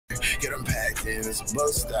Get them packed in, it's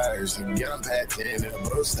both stars. Get them packed in, it's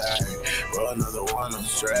both stars. Roll another one, I'm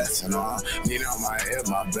stressing on. Need on my hip,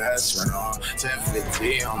 my best friend on.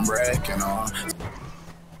 1050, I'm breaking on.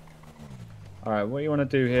 Alright, what you want to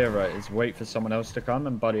do here, right, is wait for someone else to come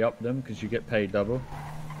and buddy up them because you get paid double.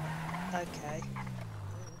 Okay.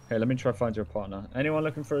 Hey, let me try to find your partner. Anyone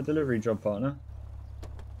looking for a delivery job, partner?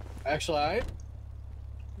 Actually,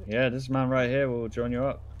 Yeah, this man right here will join you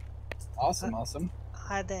up. Awesome, awesome.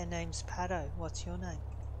 Hi there, name's Pato. What's your name?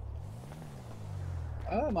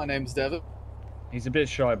 My name's Devin. He's a bit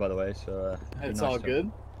shy, by the way, so... It's nice all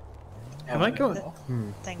good. Am I going...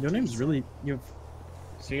 Thank your you, name's sir. really...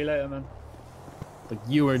 See you later, man. Like,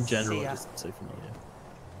 you in general See are ya. just so familiar.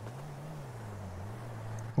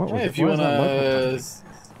 Hey, if you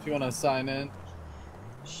wanna sign in.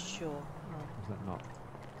 Sure. Is that not?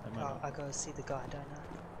 That might Oh, not. I gotta see the guy, don't I?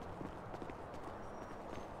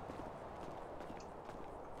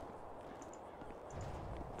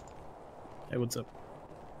 Hey, what's up?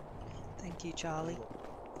 Thank you, Charlie.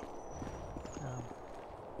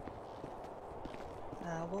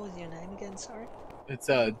 What was your name again, sorry? It's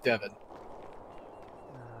Devin.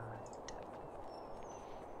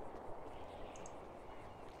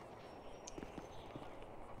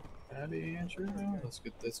 Abby, Andrew, let's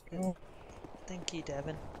get this going. Thank you,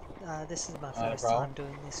 Devin. This is my Not a first problem. time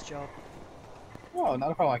doing this job. Oh,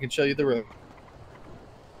 not a problem. I can show you the road.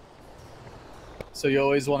 So you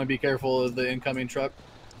always want to be careful of the incoming truck.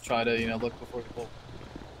 Try to, look before you pull.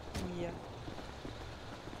 Yeah.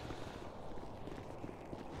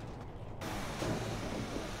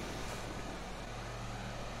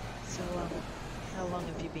 So, how long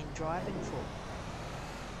have you been driving for?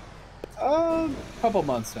 Couple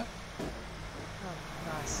months now. Oh,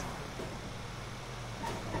 nice.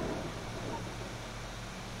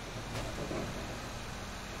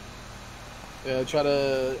 Yeah,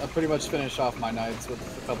 I pretty much finish off my nights with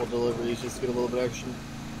a couple deliveries just to get a little bit extra.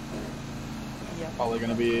 Yeah. Probably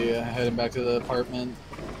gonna be heading back to the apartment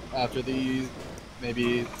after these.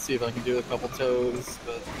 Maybe see if I can do a couple tows,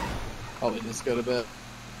 but probably just go to bed.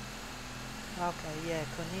 Okay, yeah,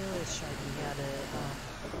 Cornelius showed me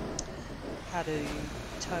how to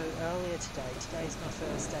tow earlier today. Today's my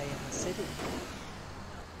first day in the city.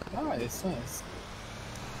 Nice, nice.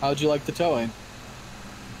 How'd you like the towing?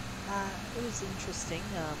 It was interesting.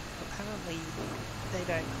 Apparently they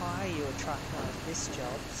don't hire you a truck like this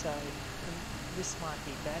job, so this might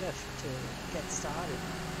be better to get started.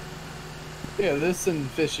 Yeah, this and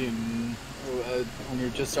fishing, when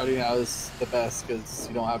you're just starting out, is the best because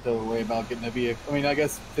you don't have to worry about getting a vehicle. I mean, I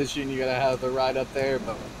guess fishing, you gotta have a ride up there,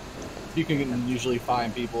 but you can usually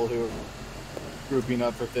find people who are grouping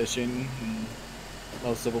up for fishing, and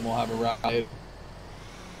most of them will have a ride.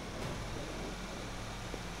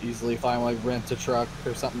 Easily find, like, rent a truck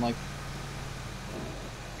or something like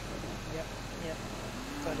that. Yep.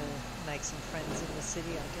 Gotta make some friends in the city,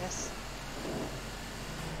 I guess.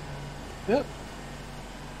 Yep.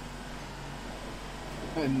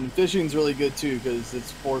 And fishing's really good too because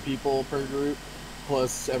it's 4 people per group,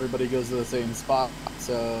 plus everybody goes to the same spot,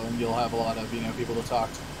 so you'll have a lot of people to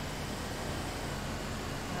talk to.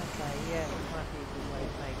 Okay, yeah, it might be a good way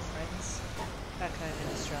to make friends. Back home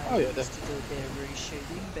in Australia, Oh, yeah, we used to do a bit of roo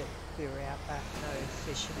shooting, but we were out back, no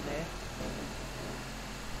fishing there.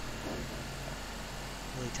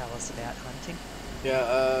 Will you tell us about hunting?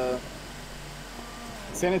 Yeah,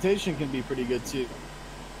 sanitation can be pretty good too.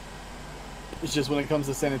 It's just when it comes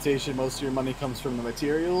to sanitation, most of your money comes from the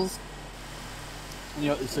materials.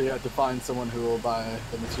 So you have to find someone who will buy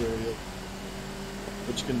the material,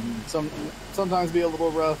 which can sometimes be a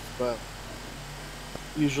little rough, but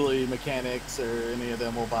usually mechanics or any of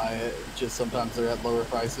them will buy it. Just sometimes they're at lower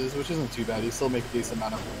prices, which isn't too bad. You still make a decent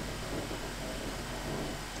amount of money.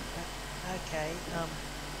 Okay,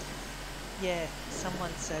 yeah,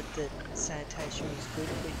 someone said that sanitation was good,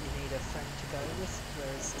 but you need a friend to go with,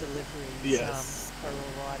 whereas deliveries Yes. are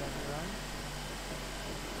alright on their own.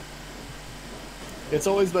 It's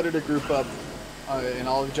always better to group up in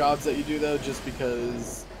all the jobs that you do, though, just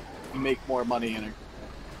because you make more money in it.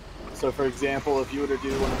 So, for example, if you were to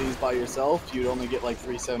do one of these by yourself, you'd only get like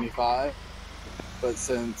 $375. But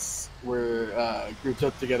since we're grouped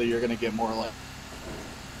up together, you're going to get more like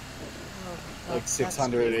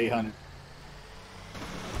 600, 800.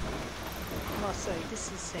 Oh, so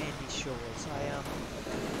this is Sandy Shores.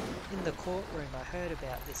 In the courtroom, I heard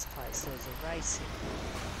about this place. There was a racing.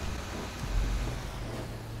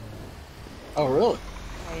 Oh, really?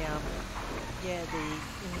 Yeah,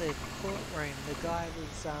 in the courtroom, the guy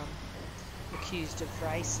was accused of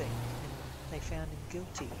racing, and they found him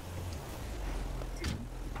guilty.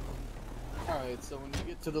 Alright, so when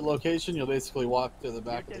you get to the location, you'll basically walk to the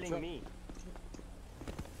back of the truck.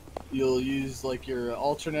 You'll use like your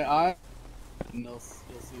alternate eye, and you'll see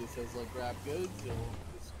it says like grab goods. You'll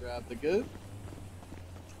just grab the good.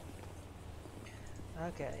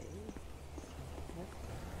 Okay.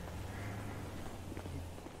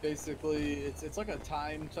 Basically, it's like a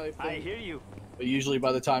time type thing. I hear you. But usually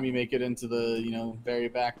by the time you make it into the very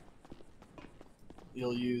back,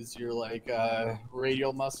 you'll use your like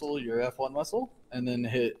radial muscle, your F1 muscle, and then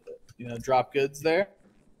hit drop goods there.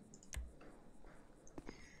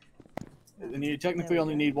 And you technically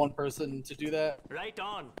only need one person to do that. Right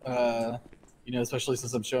on. Especially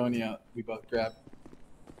since I'm showing you, we both grab.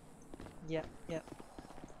 Yep.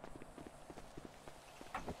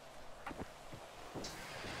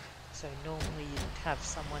 So normally you'd have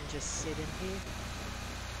someone just sit in here?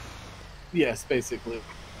 Yes, basically.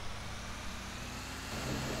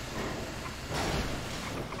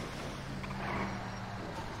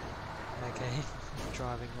 Okay,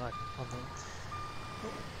 driving like on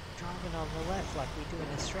the left like we do in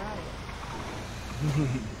Australia.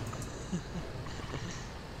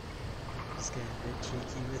 Just getting a bit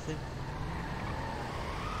cheeky with him.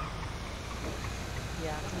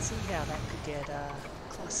 Yeah, I can see how that could get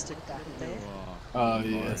clustered back there. Oh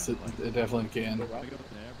yes, it definitely can.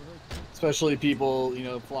 Especially people,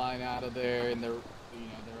 flying out of there in their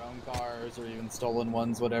own cars or even stolen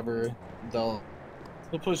ones, whatever. They'll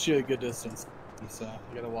push you a good distance, so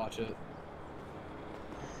you gotta watch it.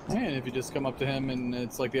 And if you just come up to him and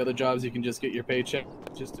it's like the other jobs, you can just get your paycheck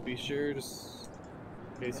just to be sure, just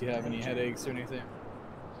in case you have any headaches or anything.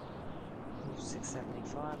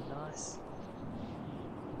 675, nice.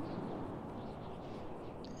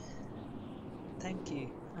 Thank you.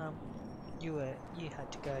 You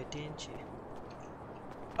had to go, didn't you?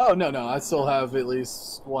 Oh no, I still have at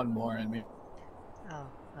least one more in me. Oh,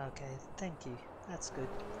 okay. Thank you. That's good.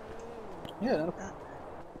 Yeah.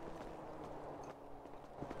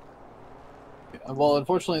 Well,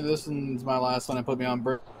 unfortunately, this is my last one. I put me on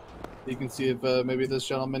break. You can see if maybe this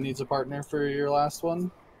gentleman needs a partner for your last one.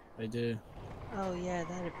 I do. Oh yeah,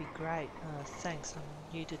 that'd be great. Thanks. I'm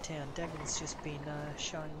new to town. Devin's just been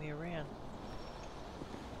showing me around.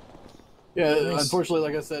 Yeah, Nice. Unfortunately,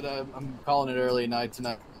 like I said, I'm calling it early night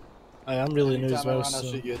tonight. I am really new as Anytime well. around, I'll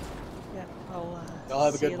So. shoot you. Yeah, Y'all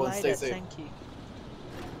have a see good you one. later. Stay safe. Thank you.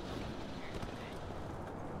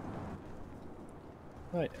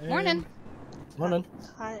 Right. Morning. Morning.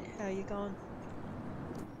 Hi, how you going?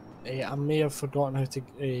 I may have forgotten how to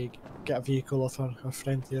get a vehicle off our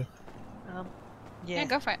friend here. Yeah,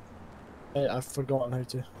 go for it. I've forgotten how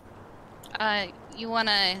to. You want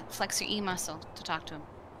to flex your E muscle to talk to him.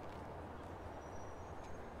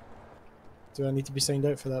 Do I need to be signed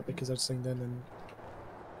out for that because I signed in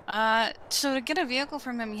and... So to get a vehicle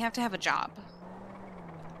from him, you have to have a job.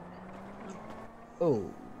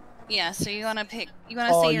 Oh. Yeah, so you want to say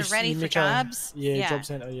you're ready for jobs? Yeah, job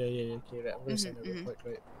centre. Yeah. Okay, right. I'm going to sign out real quick,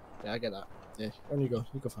 right. Yeah, I get that. Yeah, on you go.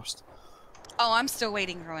 You go first. Oh, I'm still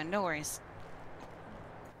waiting, Rowan. No worries.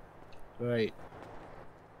 Right.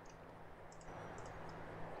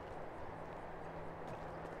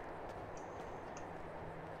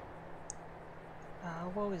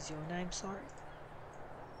 What was your name, sorry?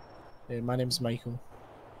 My name's Michael.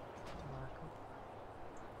 Michael.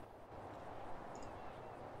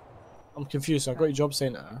 I'm confused. So I got your job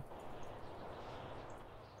centre.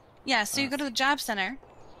 Yeah, so you go to the job center,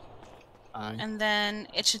 Aye. and then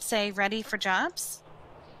it should say ready for jobs.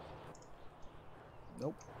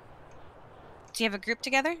 Nope. Do you have a group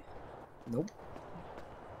together? Nope.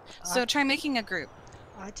 So try making a group.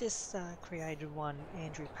 I just created one,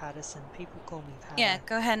 Andrew Patterson. People call me Pat. Yeah,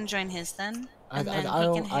 go ahead and join his then. And then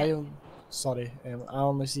Sorry, I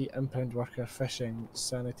only see impound worker, fishing,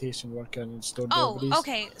 sanitation worker, and store Oh, deliveries.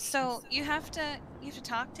 okay. So you have to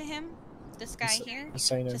talk to him, this guy here, to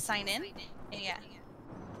sign in. Yeah.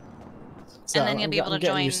 So and then you'll be able to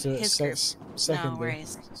join used to it. his group. Second No day.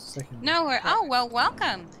 worries. Second No worries. Oh well,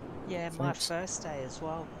 welcome. Yeah, my Thanks. first day as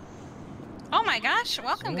well. Oh my gosh,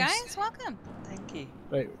 welcome Yes. guys, welcome. Thank you.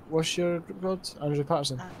 Right, what's your code? Andrew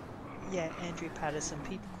Patterson. Yeah, Andrew Patterson.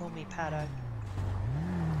 People call me Patto.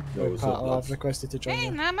 Right, Pat, I've requested to join Hey,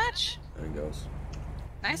 you. not much. There it goes.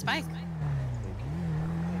 Nice bike.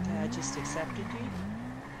 Okay, I just accepted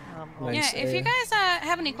you. Nice. Yeah, if you guys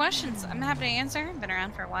have any questions, I'm happy to answer. I've been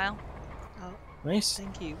around for a while. Oh, Nice.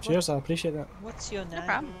 thank you. Cheers, I appreciate that. What's your name? No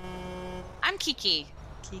problem. I'm Kiki.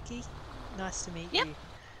 Kiki. Nice to meet Yep. you.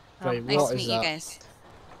 Right, Nice what to is meet that? you guys.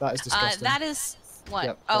 That is disgusting. That is what?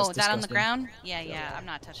 Yep, oh, that's that on the disgusting. ground? Yeah, I'm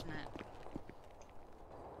not touching that.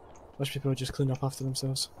 Wish people would just clean up after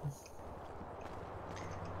themselves.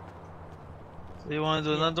 Do you want to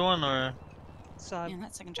do another one or? So Man,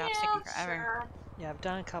 that second job's taking forever. yeah, I've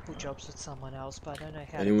done a couple jobs with someone else, but I don't know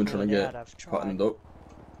how Anyone to pull trying to it get out. I've tried. partnered up?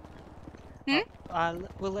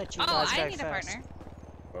 We'll let you Oh, guys go I need first. a partner.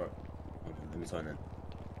 Alright. Okay, let me sign in.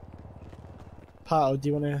 Pato, do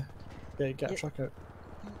you want to get a truck out?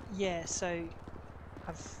 Yeah, so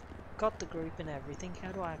I've got the group and everything.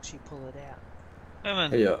 How do I actually pull it out? Hey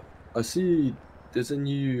man. Hey, I see there's a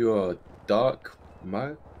new dark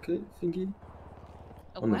market thingy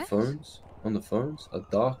on the phones. On the phones, a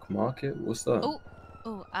dark market. What's that?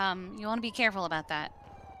 You want to be careful about that.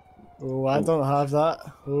 Oh, I don't have that.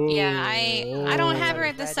 Oh, Yeah, I don't have it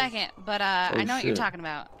right this second, but I know what you're shit. talking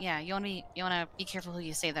about. Yeah, you want to be careful who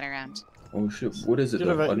you say that around. Oh shit! What is it? You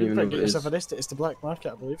Though? I don't even know what get it is. yourself arrested. It's the black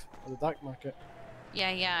market, I believe, or the dark market.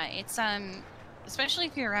 Yeah, it's especially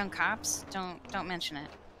if you're around cops, don't mention it.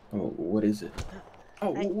 Oh, what is it?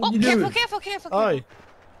 Oh, Oh, what are you doing? Careful. Oi. What are you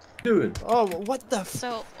doing? Oh, what the?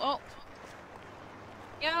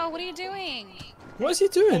 Yo, what are you doing? What is he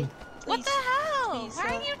doing? What the hell?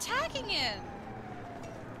 Why are you attacking him?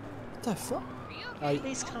 What the fuck?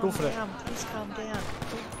 Please calm go for down. Please calm down.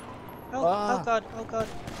 Ah. Oh god.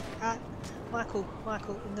 Michael,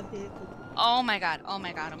 in the vehicle. Oh my god.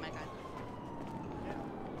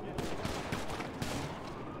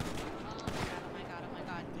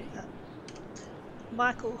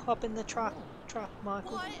 Michael, hop in the truck.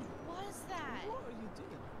 Michael. What was that? What are you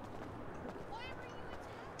doing? Why were you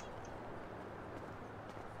attacking?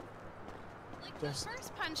 Like, the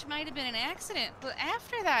first punch might have been an accident, but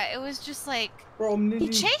after that, it was just like, Bro, I'm nearly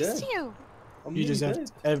he chased dead. you. You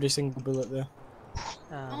deserved every single bullet there.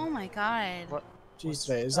 Oh my god. What? Jeez,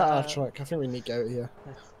 right, is that our truck? I think we need to get out of here.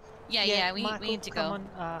 Yeah, we Michael, need to come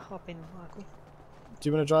go. on, hop in, Michael. Do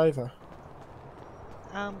you want to drive her?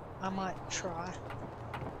 I might try.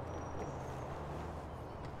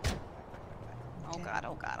 Oh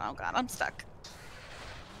god, I'm stuck.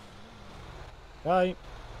 Right.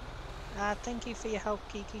 Thank you for your help,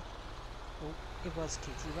 Kiki. Oh, it was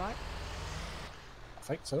Kiki, right? I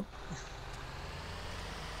think so.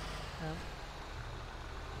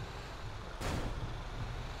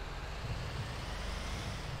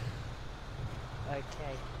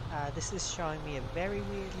 Okay, this is showing me a very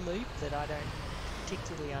weird loop that I don't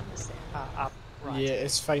particularly understand. Up, right. Yeah,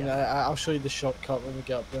 it's fine. I'll show you the shortcut when we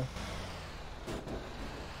get up there.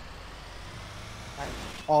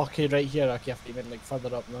 Oh, okay, right here. Okay, you have to even like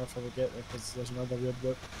further up now before we get there because there's another weird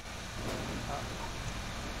loop.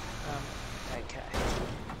 Okay.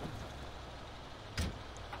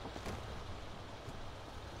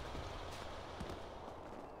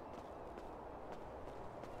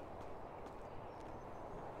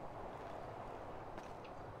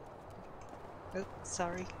 Oh,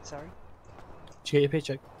 sorry. Did you get your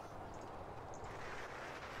paycheck?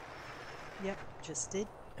 Yep, just did.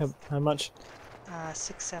 How much?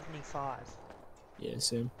 $6.75. Yeah,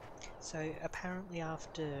 same. So apparently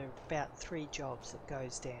after about 3 jobs it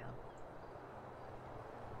goes down.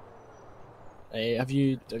 Hey, have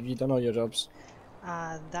you done all your jobs?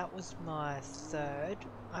 That was my 3rd.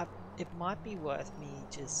 It might be worth me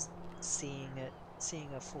just seeing a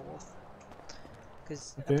 4th.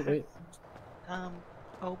 Because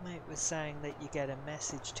old mate was saying that you get a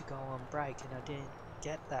message to go on break, and I didn't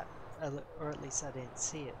get that, or at least I didn't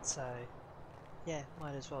see it. So yeah,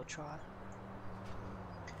 might as well try.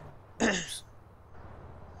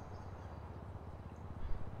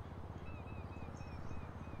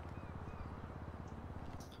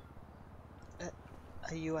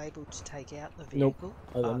 Are you able to take out the vehicle?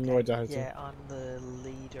 Nope. I have no idea how to. Yeah, I'm the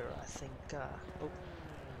leader, I think.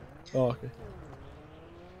 Oh, okay.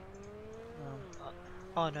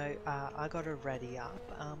 Oh no, I got it ready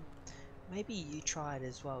up. Maybe you try it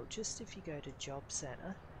as well, just if you go to Job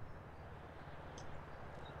Center.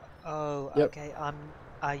 Oh, yep. Okay,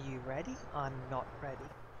 are you ready? I'm not ready.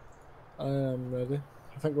 I am ready.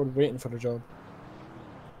 I think we're waiting for the job.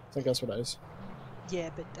 I think that's what it is. Yeah,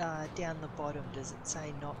 but down the bottom, does it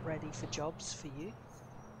say not ready for jobs for you?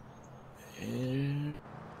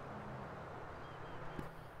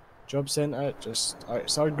 Job center, just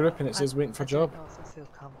it's our group and it says waiting for job. I don't know if I feel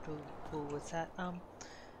comfortable with that.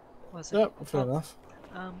 Was it? Yep, fair enough.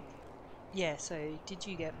 Yeah. So, did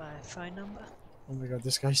you get my phone number? Oh my god,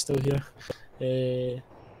 this guy's still here.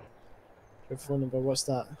 Your phone number? What's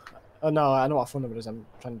that? Oh no, I know what phone number is. I'm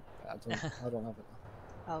trying. I don't have it.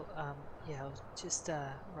 Oh, yeah. I'll just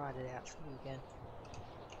write it out for you again.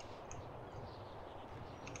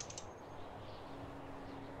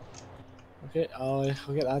 Okay, I'll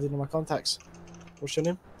get added in my contacts. What's your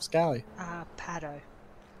name? Scally? Pato.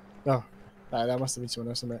 Oh, that must have been someone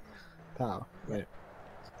else I met. Pato, right.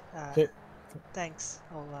 Okay, Thanks.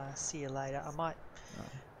 I'll see you later. I might.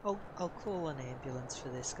 I'll call an ambulance for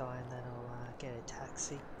this guy and then I'll get a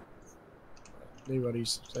taxi. No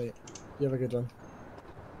worries. Right. You have a good one.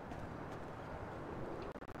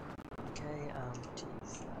 Okay.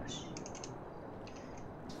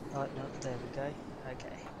 Oh no, there we go.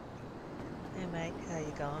 Okay. Hey mate, how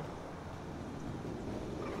you going?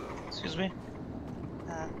 Excuse me?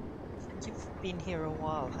 You've been here a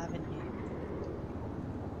while, haven't you?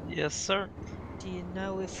 Yes, sir. Do you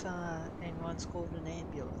know if anyone's called an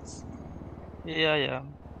ambulance? Yeah. You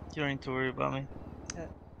don't need to worry about me.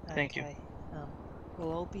 Thank you.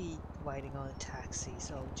 Well, I'll be waiting on a taxi,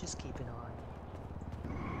 so just keep an eye on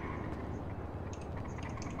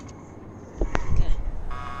you. Okay.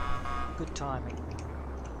 Good timing.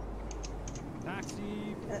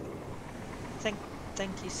 Taxi.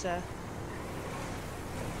 Thank you, sir.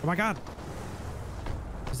 Oh my God.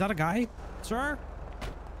 Is that a guy? Sir?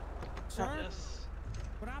 Sir? Yes.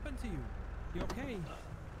 What happened to you? You okay?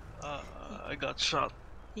 I got shot.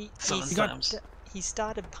 Seven times. He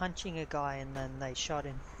started punching a guy and then they shot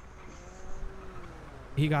him.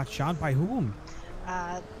 He got shot by whom?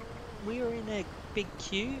 We were in a big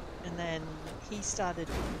queue and then he started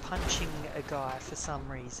punching a guy for some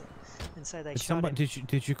reason. And so they shot him.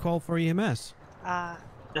 Did you call for EMS? I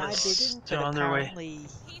didn't, but apparently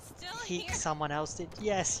someone else did.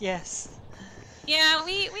 Yes. Yeah,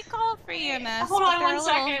 we called for EMS. Hold on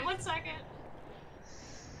one second.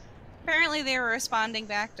 Apparently they were responding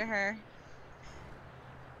back to her.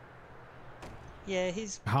 Yeah,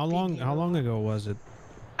 he's... How long ago was it?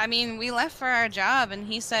 I mean, we left for our job and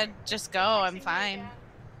he said, just go, I'm fine.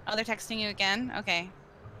 Oh, they're texting you again? Okay.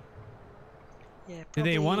 Yeah, did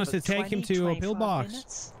they want us to take him to a pillbox?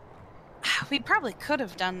 Minutes? We probably could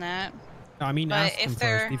have done that. I mean, ask him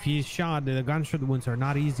first. If he's shot, the gunshot wounds are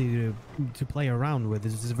not easy to play around with.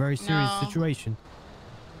 This is a very serious situation.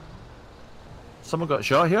 Someone got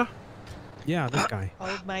shot here? Yeah, this guy.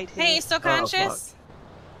 Old mate here. Hey, still conscious?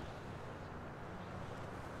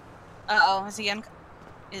 Uh-oh, is he oh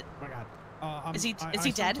my God. Is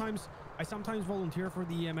he dead? I sometimes volunteer for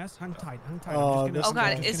the EMS. Hang tight. Oh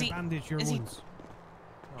God, is he? Bandage your wounds.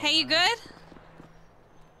 Hey, you good?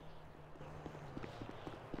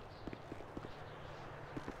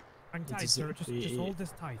 Hang tight, sir. Just hold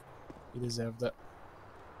this tight. He deserved it.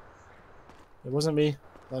 It wasn't me.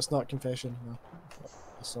 That's not confession. No.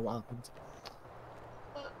 I saw what happened.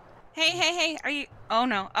 Hey, are you... Oh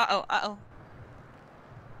no, uh-oh.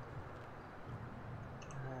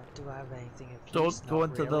 Do I have anything? Don't go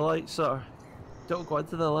into the light, sir. Don't go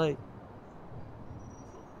into the light.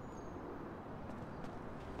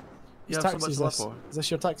 Whose taxi is this? Is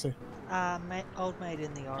this your taxi? Old mate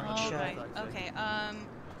in the orange shirt. Okay,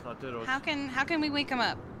 how can we wake him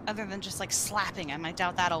up other than just like slapping him? I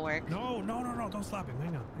doubt that'll work. No, don't slap him.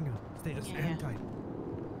 Hang on. Stay tight.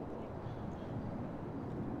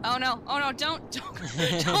 Oh no, don't go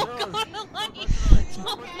on the light. Don't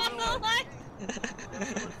go on the light.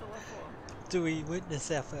 Do we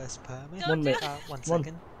witness our first permit? One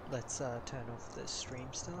second. Let's turn off the stream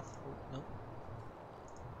stuff. Oh, nope.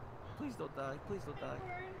 Please don't die.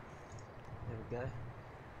 There we go.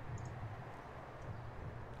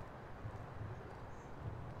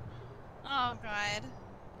 Oh God.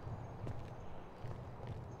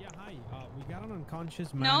 Yeah, hi. We got an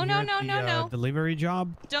unconscious man no. Delivery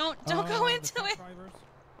job. Don't go into it.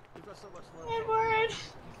 Edward,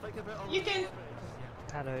 you can.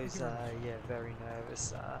 Pano's very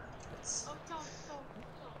nervous. Don't. This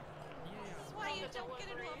is why you don't get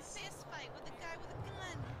into a fist fight with a guy with a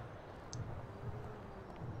gun.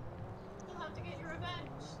 You'll have to get your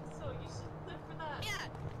revenge, so you should live for that. Yeah,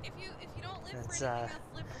 if you don't live for anything else,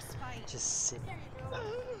 live for spite. Just sit. There you go.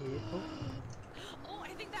 Here. Oh, I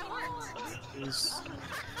think that worked.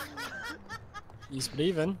 He's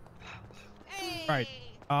breathing. Hey. Right.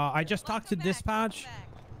 I just talked to dispatch.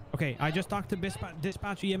 Okay, I just talked to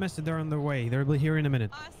dispatch EMS and they're on their way. They'll be here in a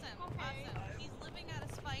minute. Awesome. He's living out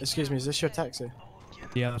of spite. Excuse me, is this your taxi?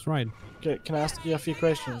 Yeah, that's right. Okay, can I ask you a few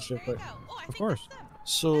questions real quick? Of course.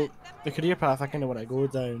 So, the career path I kind of want to go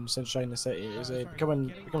down since Shine the City is becoming...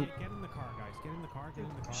 Get in the car, guys. Get in the car.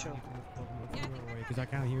 Sure. Because I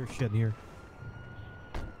can't hear shit here.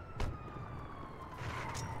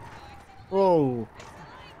 Whoa!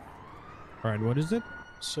 Alright, what is it?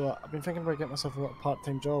 So, I've been thinking about getting myself a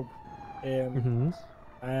part-time job. And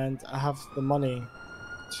I have the money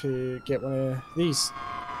to get one of these.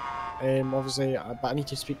 Obviously, but I need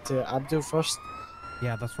to speak to Abdul first.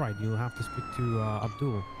 Yeah, that's right. You'll have to speak to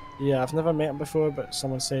Abdul. Yeah, I've never met him before, but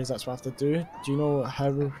someone says that's what I have to do. Do you know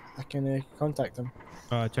how I can contact him?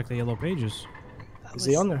 Check the yellow pages. Is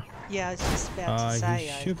he on there? Yeah, I was just about to say.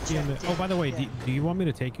 He should be on the. Oh, by the way, do you want me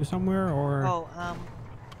to take you somewhere or? Oh,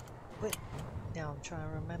 wait. Now I'm trying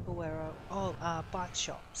to remember where. Bike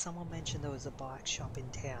shop. Someone mentioned there was a bike shop in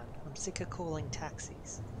town. I'm sick of calling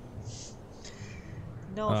taxis.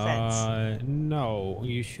 No offense. No,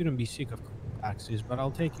 you shouldn't be sick of taxis, but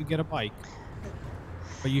I'll take you get a bike.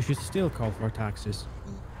 But you should still call for taxis.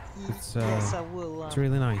 Yes, I will. It's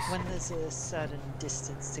really nice. When there's a certain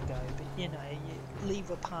distance to go, but you know, you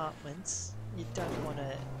leave apartments. You don't want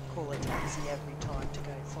to call a taxi every time to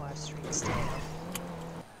go 5 streets down.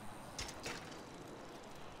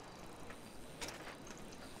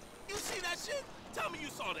 You see that shit? Tell me you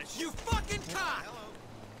saw that shit. You fucking cock!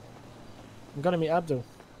 I'm gonna meet Abdul.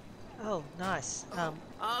 Oh, nice. Are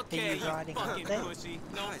you riding up there?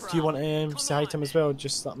 Do you want to say hi to him as well?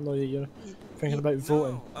 Just let him know that you're thinking about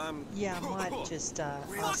voting. Yeah, I might just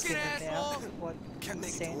ask him about what he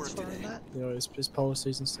stands for and that. You know, his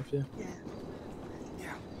policies and stuff, yeah.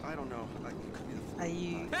 Yeah, I don't know. Are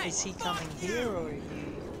you? Is he coming here, or are you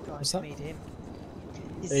going What's to that? meet him?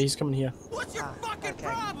 Yeah, he's coming here. What's your fucking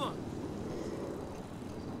problem?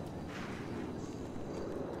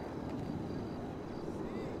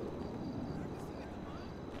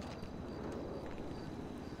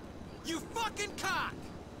 You fucking cock!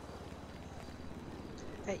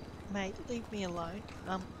 Hey, mate, leave me alone.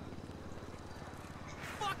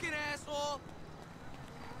 Fucking asshole!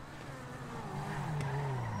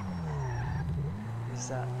 Who's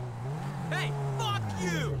that? Hey, fuck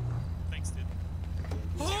you! Thanks, dude.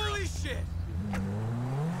 Holy shit!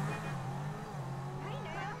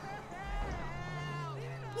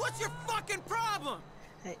 What's your fucking problem?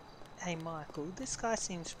 Hey, Michael, this guy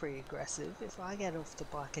seems pretty aggressive. If I get off the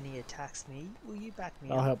bike and he attacks me, will you back me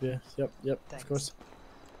up? I'll help you. Yep, Thanks. of course.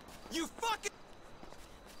 You fucking...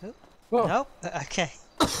 Oh. Whoa. No? Okay.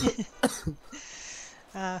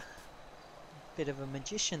 Bit of a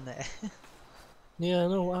magician there. Yeah, I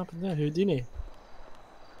know what happened there. Houdini.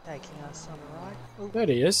 Taking us on a ride. Oh, There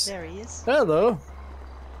he is. there he is. Hello.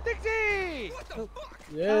 Dixie! What the fuck?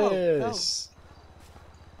 Yes.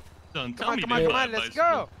 Don't Come on, let's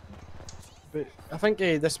go! But I think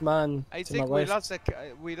this man I to think my we left.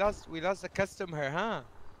 lost the customer, huh?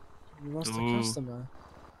 We lost the customer.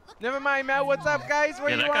 Never mind, man. What's up, guys? Where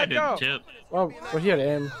you want to go? Well, we're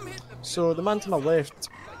here. So the man to my left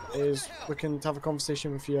is looking to have a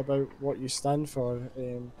conversation with you about what you stand for.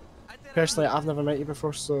 Personally, I've never met you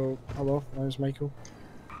before, so hello, my name's Michael.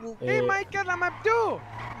 Hey, Michael, I'm Abdul.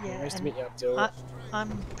 Yeah, Nice to meet you, Abdul.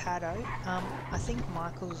 I'm Pato. I think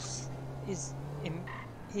Michael's is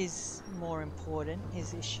more important,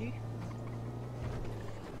 his issue.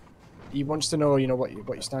 He wants to know, what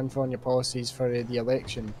you stand for and your policies for the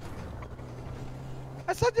election.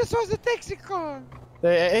 I thought this was a taxi call.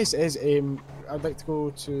 It is. I'd like to go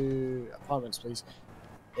to apartments, please.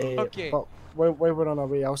 Okay. But while we're on our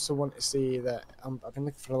way, I also want to say that I've been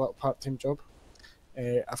looking for a little part-time job.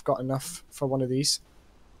 I've got enough for one of these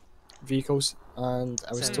vehicles, and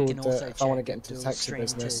I was told that if I want to get into the taxi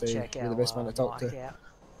business, you're the best man to talk to.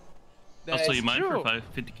 Also, you mind for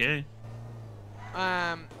 550k?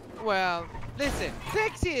 Well, listen,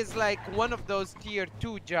 taxi is like one of those tier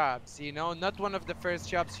 2 jobs, not one of the first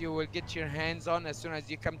jobs you will get your hands on as soon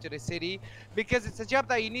as you come to the city, because it's a job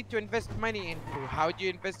that you need to invest money into. How do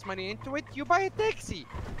you invest money into it? You buy a taxi.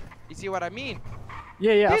 You see what I mean?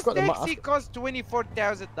 Yeah, this I've got taxi costs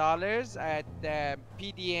 $24,000 at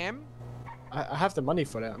PDM. I have the money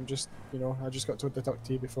for it. I'm just, I just got told to talk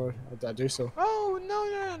to you before I do so. Oh, no.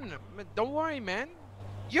 Don't worry, man.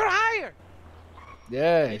 You're hired.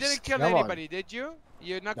 Yes. You didn't kill anybody, did you?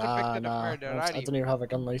 You're not convicted of murder, I are you? don't even have a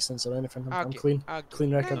gun license or anything. I'm Okay, clean. okay.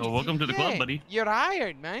 Clean record. Oh, welcome to the club, buddy. You're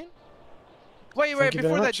hired, man. Wait, Thank you very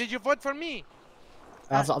before that, much. did you vote for me?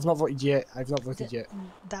 I've not voted yet. I've not voted yet.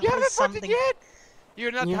 That You was haven't voted something. yet?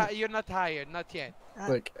 You're not. Yeah. You're not hired. Not yet.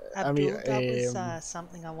 Look, Abdul, that was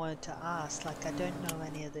something I wanted to ask. Like, I don't know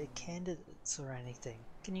any of the candidates or anything.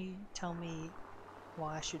 Can you tell me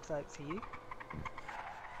why I should vote for you?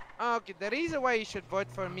 Okay, the reason why you should vote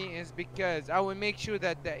for me is because I will make sure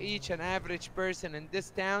that each and average person in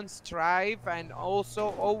this town strive, and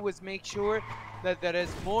also always make sure that there is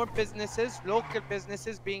more businesses, local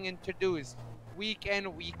businesses being introduced week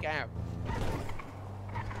in, week out.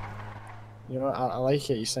 I like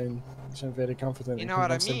it. You sound very confident. You and know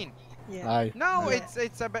what I convincing. mean? Yeah. Aye. No,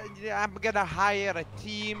 it's about, I'm gonna hire a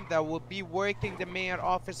team that will be working the mayor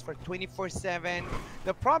office for 24/7.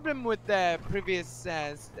 The problem with the previous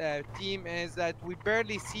team is that we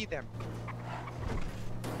barely see them.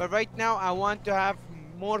 But right now, I want to have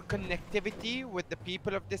more connectivity with the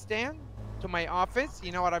people of this town to my office.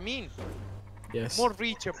 You know what I mean? Yes. more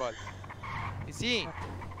reachable. You see?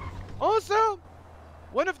 Also,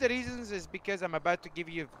 one of the reasons is because I'm about to give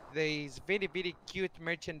you these very, very cute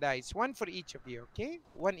merchandise. One for each of you, okay?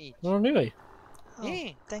 One each. Oh, really?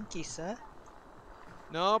 Yeah. Thank you, sir.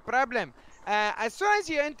 No problem. As soon as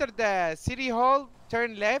you enter the city hall,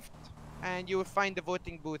 turn left, and you will find the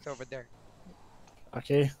voting booth over there.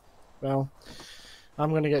 Okay. Well, I'm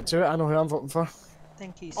going to get to it. I know who I'm voting for.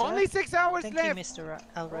 Thank you, sir. Only 6 hours Thank left. you, Mr.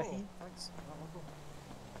 Al-Rahim. Thanks.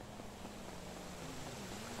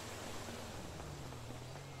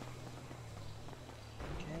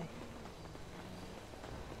 Okay.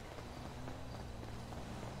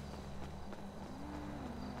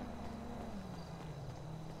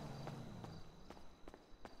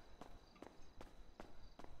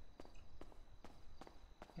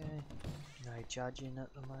 Okay. No judging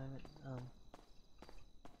at the moment.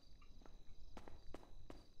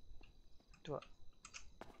 What?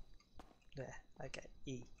 There. Okay.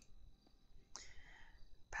 E.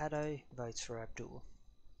 Pado votes for Abdul.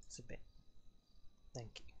 Submit.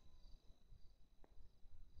 Thank you.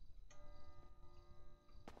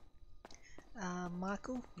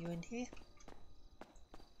 Michael, you in here?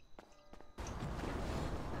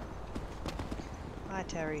 Hi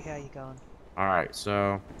Terry, how you going? Alright,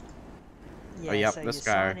 so... Yeah, oh, yep, so this you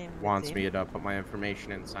guy sign in with wants him. me to put my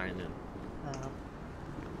information and sign in.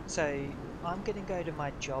 So I'm going to go to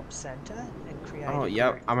my job center and create Oh, a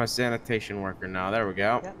yep, group. I'm a sanitation worker now. There we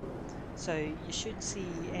go. Yep. So you should see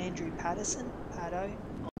Andrew Patterson, Paddo,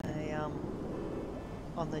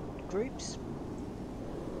 on the groups.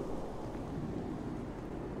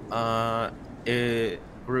 It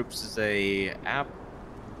groups is a app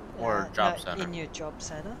or job no, center? in your job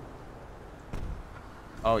center.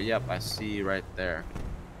 Oh, yep, I see right there.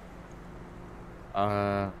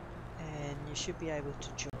 And you should be able to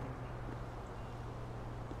join me.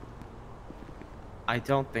 I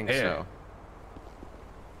don't think Yeah. so.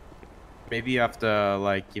 Maybe you have to,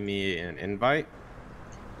 like, give me an invite?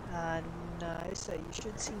 No, so you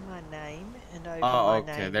should see my name and over Oh, my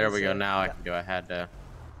okay, name there is we go. a- Now I yep. can go. I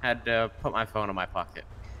had to put my phone in my pocket.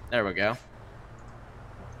 There we go.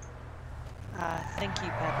 Thank you,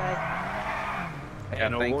 Pepe. Yeah,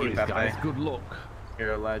 no thank worries, you, Pepe. guys. Good luck.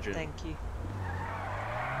 You're a legend. Thank you.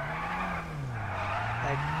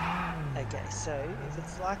 Okay, so if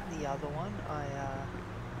it's like the other one,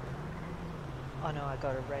 I know I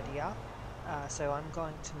got it ready up. So I'm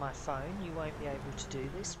going to my phone. You won't be able to do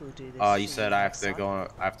this. We'll do this. Oh, you for said I have next to time. go.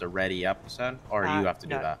 I have to ready up, you said, or you have to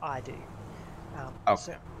do no, that? I do.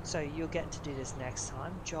 Okay. So you'll get to do this next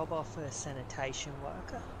time. Job offer sanitation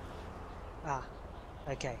worker.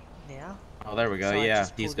 Okay. Now. Oh, there we go. So I Yeah,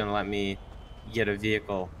 just he's pulled gonna let me get a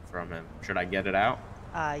vehicle from him. Should I get it out?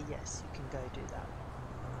 Yes, you can go do that.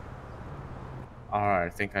 All right, I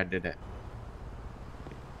think I did it.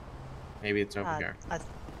 Maybe it's over here.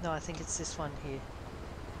 No, I think it's this one here.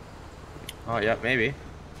 Oh, yeah, maybe.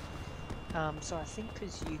 So I think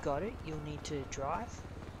because you got it, you'll need to drive.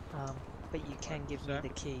 But you can give me the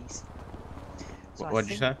keys. So What'd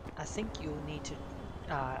you say? I think you'll need to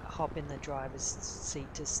hop in the driver's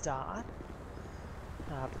seat to start.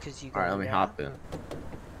 Because you got All right, let me hop in.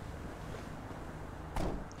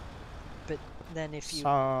 But then if you...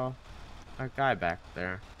 Saw a guy back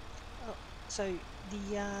there. Oh, so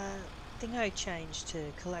the thing I changed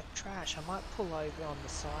to collect trash, I might pull over on the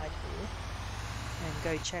side here and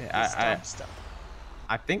go check this dumpster.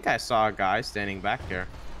 I think I saw a guy standing back here.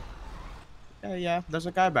 Yeah, there's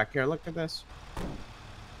a guy back here. Look at this.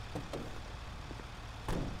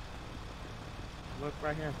 Look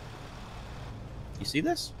right here. You see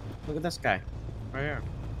this? Look at this guy. Right here.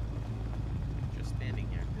 Just standing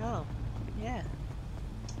here. Oh, yeah.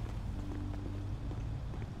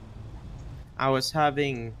 I was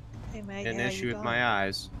having Hey, mate, an how issue you with my going?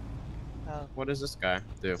 eyes. Oh. What does this guy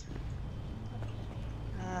do?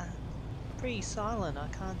 Pretty silent. I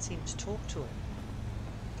can't seem to talk to him.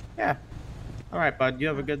 Yeah. Alright, bud. You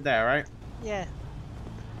have a good day, alright? Yeah.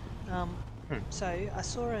 So I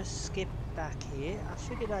saw a skip back here. I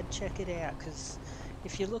figured I'd check it out because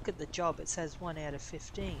if you look at the job, it says 1 out of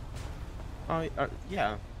 15. Oh,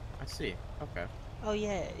 yeah. I see. Okay. Oh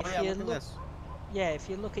yeah. If yeah, you look at this. Yeah, if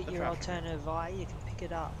you look at The your trash. alternative eye, you can pick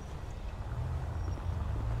it up.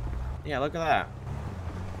 Yeah, look at that.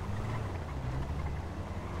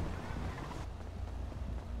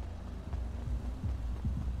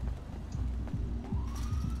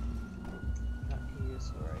 Here's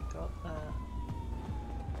where I got.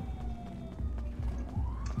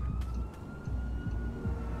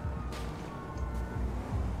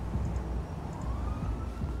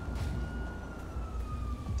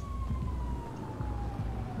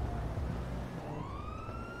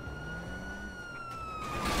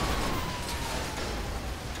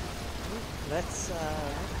 let's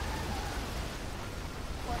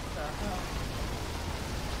What the hell?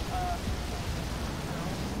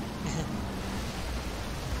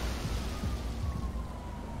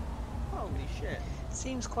 Holy shit.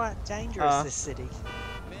 seems quite dangerous, this city.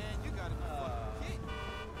 I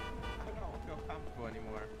don't feel comfortable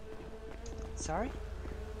anymore. Sorry?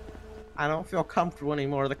 I don't feel comfortable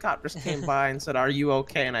anymore. The cop just came by and said, "Are you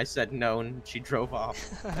okay?" And I said no, and she drove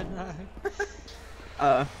off.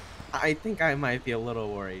 No. I think I might be a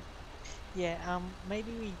little worried. Yeah,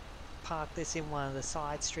 maybe we park this in one of the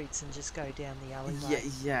side streets and just go down the alleyway.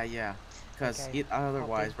 Yeah. Because Okay,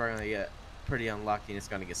 otherwise we're gonna get pretty unlucky and it's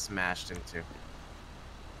gonna get smashed into.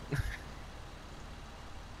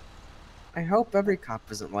 I hope every cop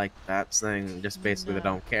isn't like that, saying just basically they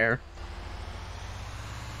No. don't care.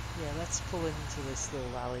 Yeah, let's pull into this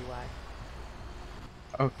little alleyway.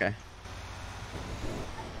 Okay.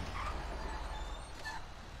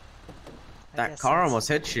 That car almost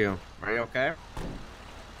hit you. Are you okay?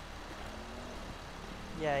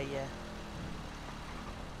 Yeah.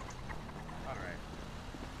 Alright.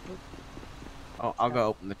 Oh, I'll go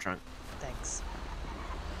open the trunk. Thanks.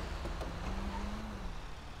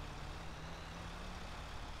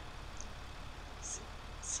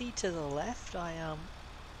 See to the left,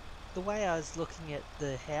 the way I was looking at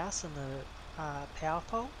the house and the power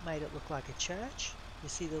pole made it look like a church. You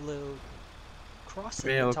see the little cross at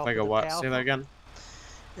the It looked top like of a the what? power Say that pole? again?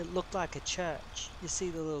 It looked like a church. You see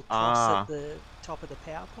the little cross at the top of the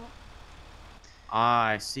power pole? Ah,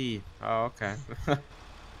 I see. Oh, okay.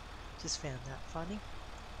 Just found that funny.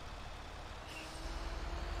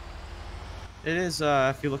 It is,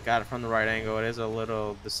 if you look at it from the right angle, it is a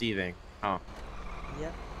little deceiving. Huh.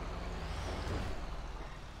 Yep.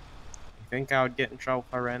 You think I would get in trouble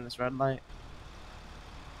if I ran this red light?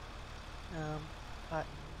 I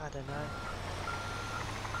don't know.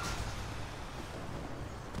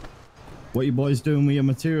 What you boys doing with your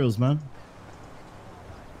materials, man?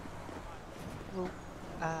 Well,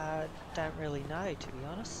 don't really know, to be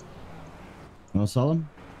honest. Wanna sell them?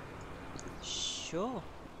 Sure.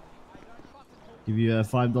 Give you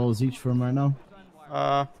 $5 each for them right now.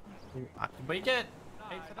 Did we get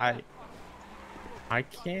paid for that? I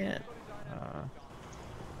can't.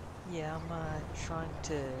 Yeah, I'm trying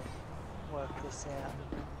to work this out.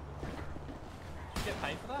 Did you get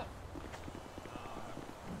paid for that?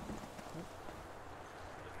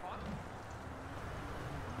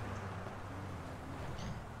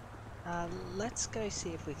 Let's go see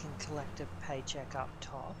if we can collect a paycheck up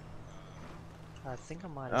top. I think I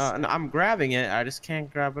might have. No, I'm grabbing it. I just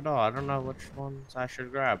can't grab it all. I don't know which ones I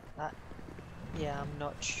should grab. Yeah, I'm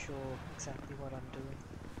not sure exactly what I'm doing.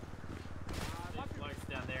 There's blokes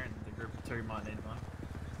down there and the group of two might need one.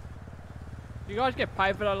 You guys get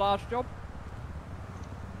paid for that last job?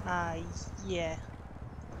 Yeah.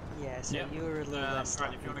 Yeah, so you were a little less.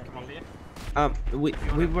 Right, if you want to come up here.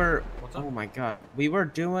 We were. Oh my god, we were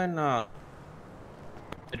doing the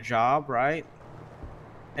job, right?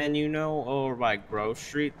 And you know, over by Grove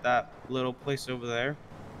Street, that little place over there.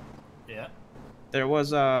 Yeah. There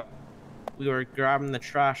was we were grabbing the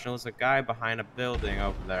trash, and there was a guy behind a building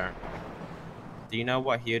over there. Do you know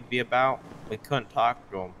what he would be about? We couldn't talk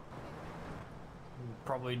to him.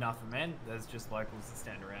 Probably nothing, man. There's just locals that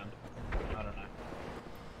stand around. I don't know.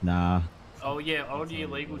 Nah. Oh yeah, all the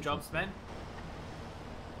illegal jobs, man.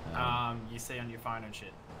 You see on your phone and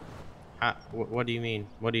shit. What do you mean?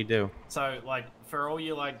 What do you do? So like for all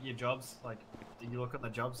your your jobs, like you look at the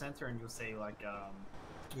job center and you'll see like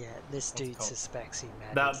Yeah, this dude suspects you,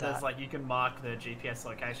 man. There's like you can mark the GPS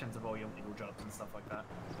locations of all your legal jobs and stuff like that.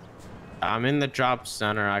 I'm in the job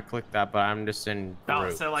center. I clicked that, but I'm just in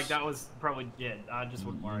groups. So like that was probably I just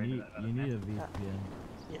wouldn't worry about that. You need a VPN.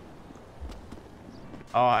 Yeah.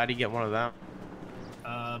 Oh, how do you get one of them?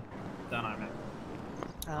 Don't know, man.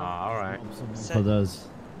 All right. So does.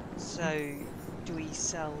 So, do we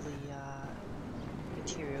sell the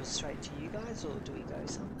materials straight to you guys, or do we go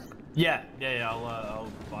somewhere? Yeah.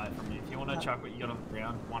 I'll buy it from you. If you want to chuck what you got on the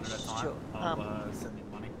ground one at a time, Sure. I'll send you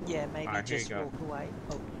the money. Yeah, maybe Alright, here you just go. walk away.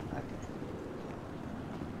 Oh, okay.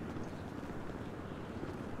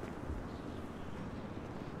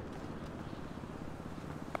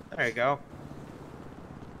 There you go.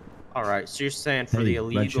 All right. So you're saying for the Hey,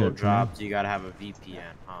 red illegal shirt, jobs, you gotta have a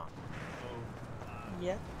VPN, huh?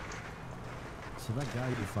 Yeah. So that guy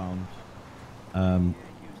you found,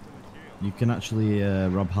 you can actually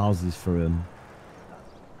rob houses for him.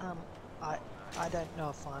 I don't know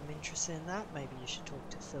if I'm interested in that. Maybe you should talk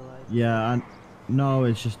to Phil over. Yeah, and no,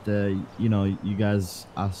 it's just you know, you guys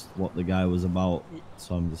asked what the guy was about,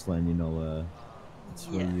 so I'm just letting you know. It's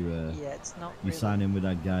Yeah, where you yeah, it's not you really... sign in with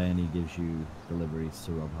that guy and he gives you deliveries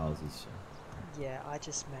to rob houses. So. Yeah, I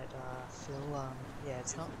just met Phil. Yeah,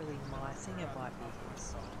 it's not really my thing. It might be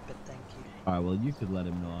his, but thank you. All right, well you could let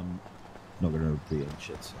him know. I'm not gonna be on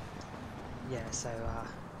shit. So. Yeah, so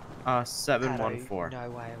 714. no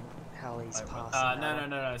way how he's Wait, what? passing.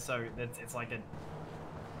 No. So it's like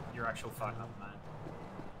your actual fuck up, man.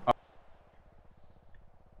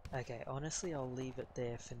 Okay, honestly, I'll leave it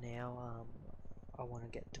there for now. I want to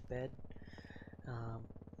get to bed.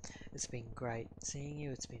 It's been great seeing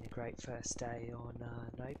you. It's been a great first day on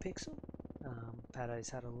NoPixel. Pado's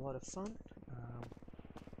had a lot of fun.